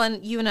 Well,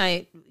 and you and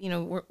I, we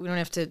don't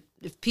have to,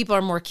 if people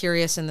are more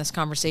curious in this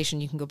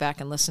conversation, you can go back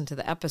and listen to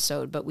the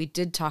episode, but we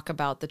did talk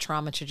about the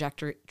trauma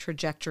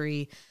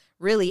trajectory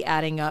really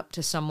adding up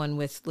to someone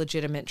with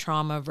legitimate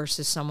trauma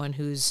versus someone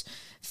who's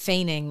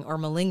feigning or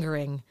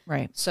malingering.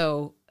 Right.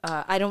 So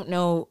I don't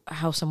know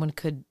how someone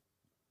could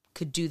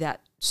do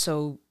that.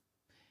 So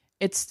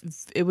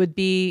it would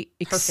be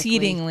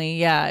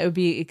perfectly. it would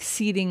be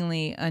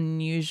exceedingly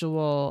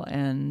unusual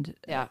and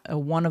a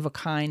one of a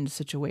kind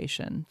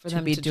situation for them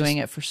to be doing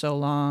it for so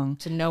long,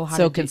 to know how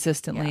so to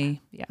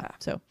consistently.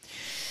 So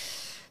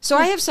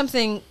I have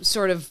something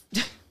sort of.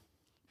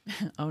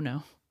 Oh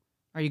no,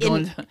 are you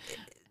going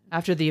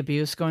after the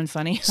abuse? Going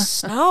funny?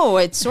 No,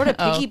 it sort of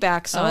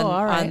piggybacks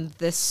all right. on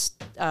this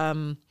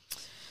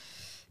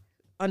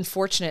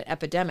unfortunate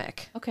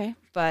epidemic. Okay.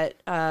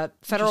 But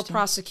federal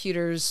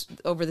prosecutors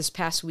over this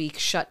past week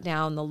shut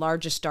down the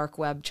largest dark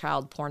web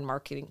child porn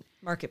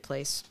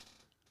marketplace.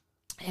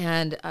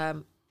 And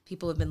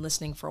people have been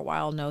listening for a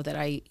while know that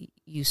I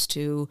used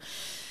to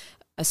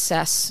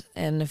assess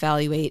and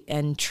evaluate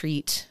and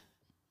treat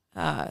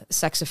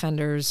sex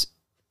offenders.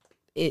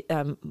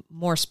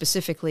 More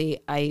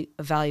specifically, I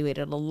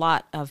evaluated a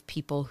lot of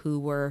people who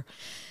were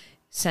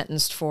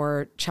sentenced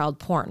for child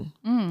porn.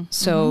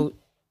 So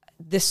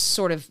this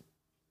sort of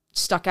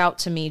stuck out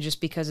to me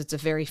just because it's a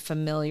very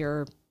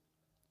familiar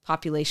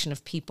population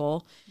of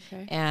people.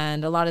 Okay.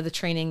 And a lot of the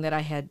training that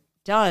I had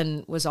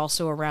done was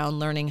also around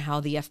learning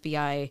how the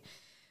FBI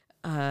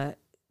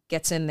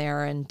gets in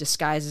there and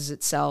disguises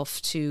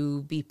itself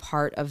to be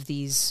part of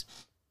these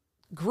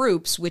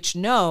groups, which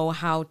know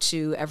how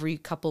to every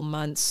couple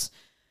months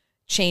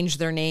change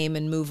their name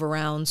and move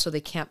around so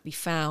they can't be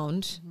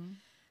found.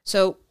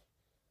 So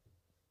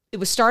it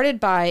was started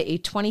by a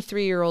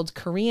 23-year-old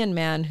Korean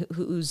man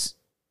who's,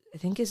 I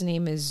think his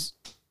name is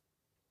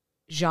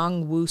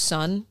Jang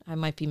Woo-sun. I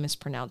might be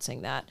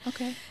mispronouncing that.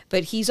 Okay.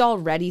 But he's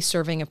already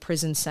serving a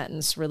prison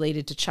sentence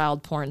related to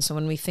child porn. So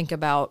when we think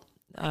about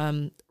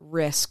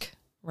risk,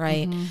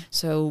 right?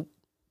 So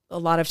a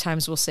lot of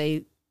times we'll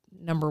say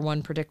number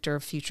one predictor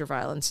of future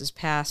violence is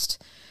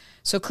past.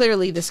 So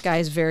clearly this guy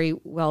is very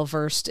well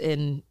versed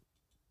in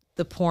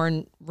the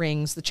porn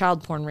rings, the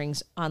child porn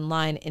rings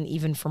online, and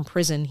even from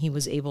prison, he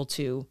was able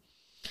to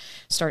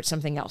start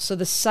something else. So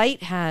the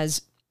site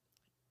has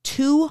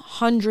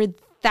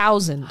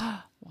 200,000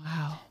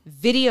 wow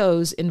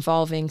videos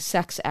involving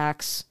sex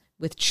acts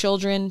with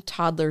children,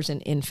 toddlers,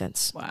 and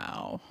infants.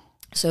 Wow.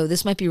 So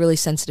this might be really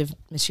sensitive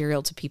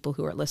material to people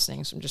who are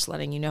listening, so I'm just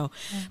letting you know.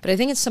 But I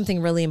think it's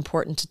something really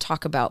important to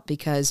talk about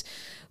because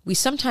we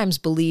sometimes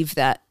believe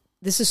that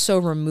this is so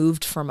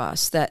removed from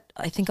us that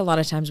I think a lot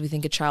of times we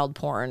think of child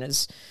porn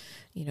as,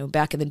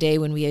 back in the day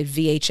when we had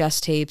VHS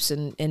tapes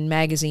and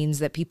magazines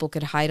that people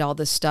could hide all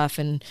this stuff.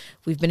 And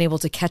we've been able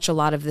to catch a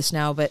lot of this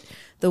now. But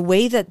the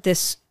way that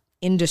this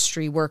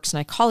industry works, and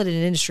I call it an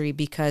industry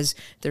because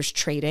there's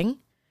trading.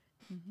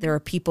 There are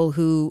people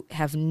who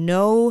have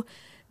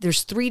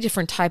there's 3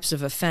 different types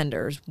of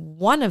offenders.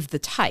 One of the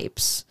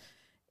types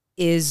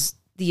is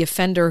the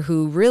offender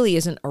who really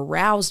isn't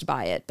aroused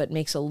by it, but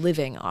makes a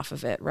living off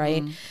of it,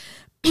 right?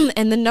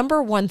 And the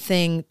number one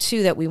thing,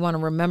 too, that we want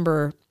to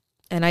remember,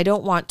 and I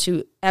don't want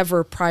to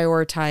ever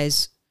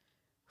prioritize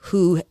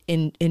who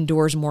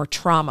endures more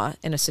trauma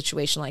in a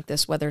situation like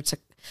this, whether it's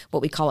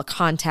what we call a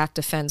contact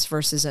offense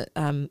versus a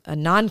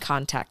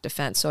non-contact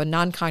offense. So a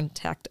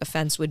non-contact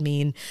offense would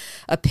mean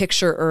a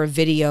picture or a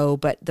video,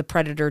 but the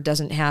predator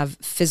doesn't have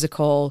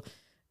physical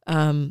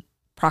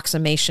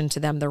approximation to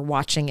them. They're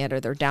watching it or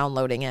they're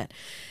downloading it.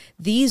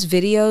 These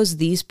videos,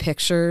 these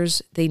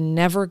pictures, they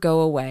never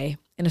go away.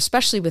 And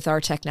especially with our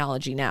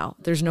technology now,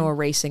 there's no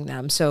erasing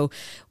them. So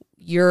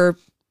you're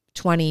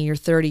 20, you're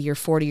 30, you're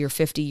 40, you're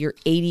 50, you're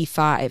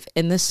 85,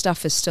 and this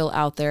stuff is still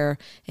out there.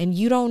 And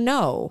you don't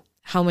know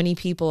how many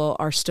people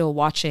are still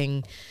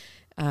watching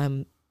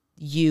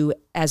you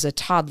as a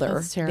toddler.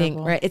 That's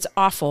terrible. Right? It's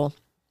awful.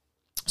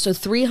 So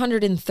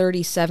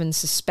 337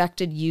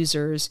 suspected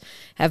users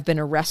have been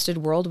arrested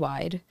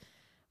worldwide.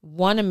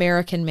 One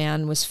American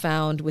man was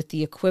found with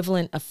the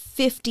equivalent of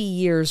 50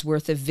 years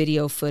worth of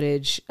video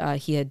footage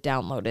he had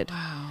downloaded.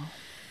 Wow.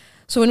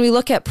 So when we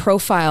look at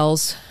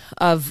profiles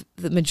of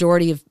the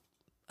majority of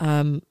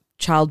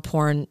child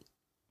porn,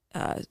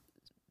 a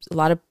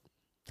lot of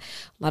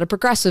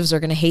progressives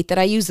are going to hate that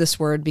I use this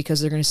word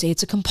because they're going to say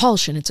it's a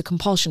compulsion. It's a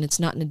compulsion. It's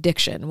not an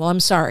addiction. Well, I'm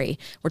sorry.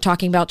 We're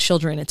talking about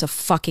children. It's a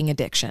fucking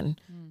addiction.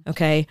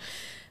 Okay.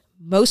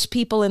 Most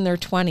people in their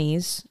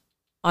 20s,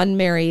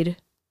 unmarried,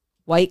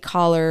 white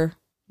collar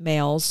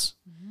males,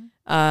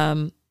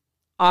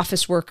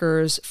 office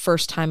workers,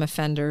 first time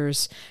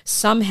offenders,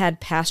 some had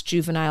past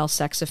juvenile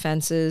sex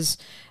offenses,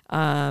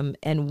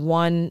 and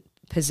one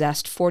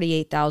possessed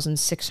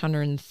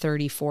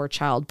 48,634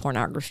 child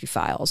pornography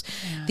files.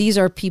 Yeah. These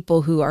are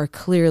people who are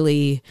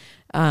clearly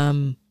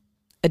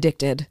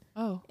addicted.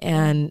 Oh.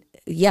 And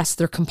yes,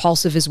 they're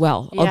compulsive as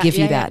well. Yeah, I'll give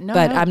you that. No,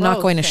 but I'm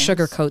not going to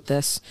sugarcoat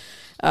this.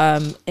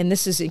 And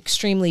this is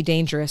extremely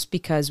dangerous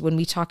because when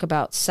we talk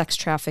about sex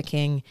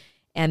trafficking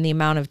and the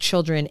amount of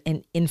children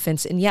and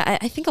infants, and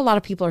I think a lot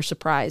of people are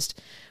surprised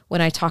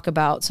when I talk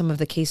about some of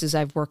the cases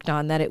I've worked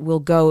on that it will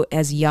go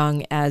as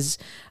young as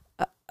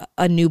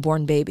a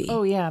newborn baby.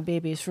 Oh yeah,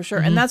 babies for sure.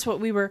 Mm-hmm. And that's what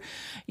we were,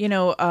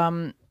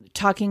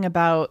 talking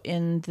about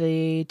in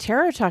the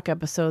Terror Talk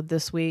episode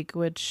this week,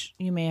 which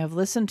you may have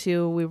listened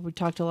to. We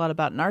talked a lot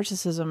about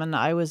narcissism, and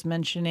I was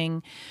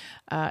mentioning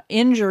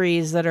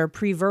injuries that are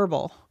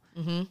pre-verbal.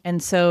 Mm-hmm.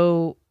 And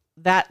so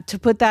that, to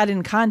put that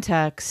in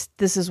context,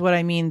 this is what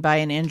I mean by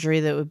an injury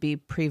that would be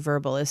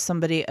pre-verbal: is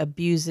somebody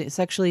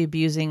sexually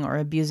abusing or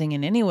abusing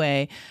in any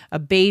way a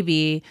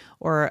baby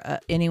or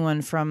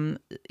anyone from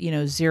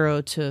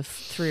 0 to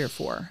 3 or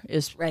 4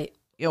 is right.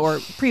 Or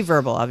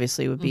pre-verbal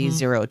obviously would be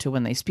 0 to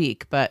when they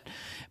speak, but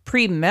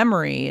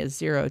pre-memory is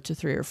 0 to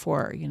 3 or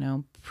 4.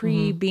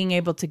 Being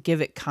able to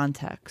give it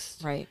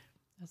context. Right.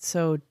 That's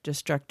so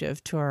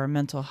destructive to our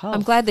mental health.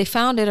 I'm glad they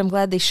found it. I'm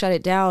glad they shut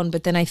it down.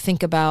 But then I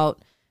think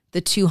about the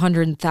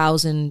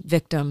 200,000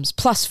 victims,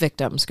 plus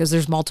victims, because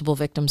there's multiple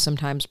victims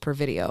sometimes per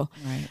video.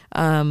 Right.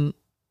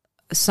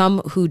 Some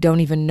who don't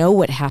even know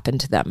what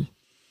happened to them.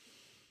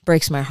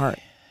 Breaks my heart.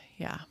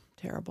 Yeah,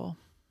 terrible.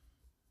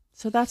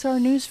 So that's our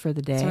news for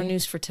the day. That's our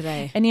news for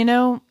today. And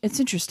it's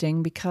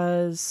interesting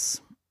because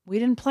we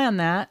didn't plan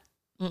that.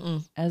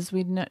 Mm-mm. As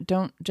we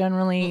don't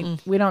generally,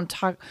 we don't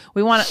talk.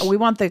 We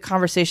want the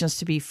conversations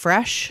to be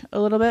fresh a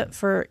little bit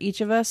for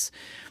each of us.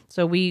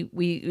 So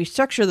we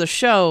structure the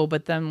show,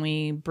 but then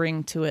we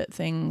bring to it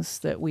things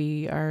that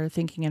we are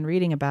thinking and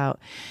reading about,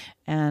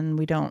 and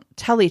we don't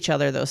tell each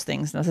other those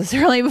things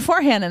necessarily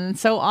beforehand. And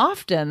so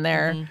often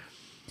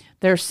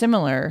they're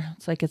similar.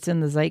 It's like it's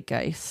in the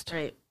zeitgeist,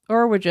 right?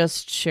 Or we're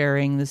just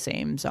sharing the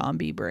same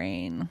zombie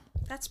brain.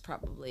 That's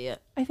probably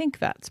it. I think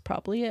that's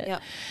probably it.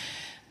 Yep.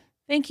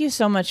 Thank you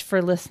so much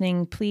for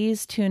listening.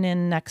 Please tune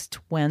in next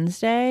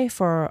Wednesday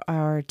for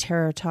our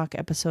Terror Talk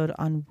episode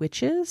on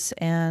witches,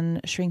 and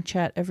Shrink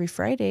Chat every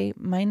Friday.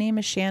 My name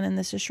is Shannon.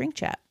 This is Shrink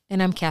Chat.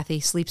 And I'm Kathy.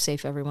 Sleep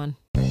safe, everyone.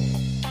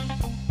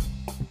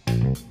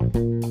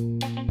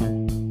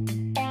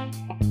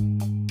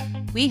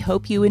 We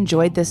hope you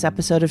enjoyed this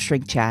episode of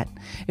Shrink Chat.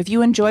 If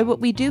you enjoy what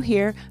we do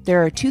here,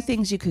 there are 2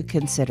 things you could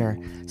consider: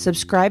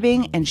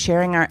 subscribing and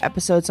sharing our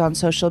episodes on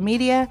social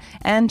media,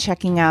 and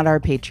checking out our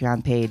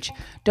Patreon page.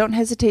 Don't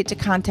hesitate to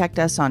contact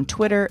us on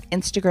Twitter,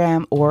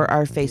 Instagram, or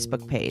our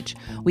Facebook page.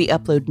 We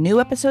upload new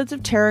episodes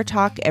of Terror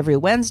Talk every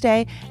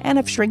Wednesday and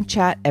of Shrink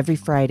Chat every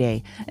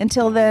Friday.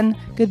 Until then,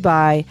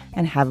 goodbye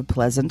and have a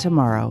pleasant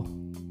tomorrow.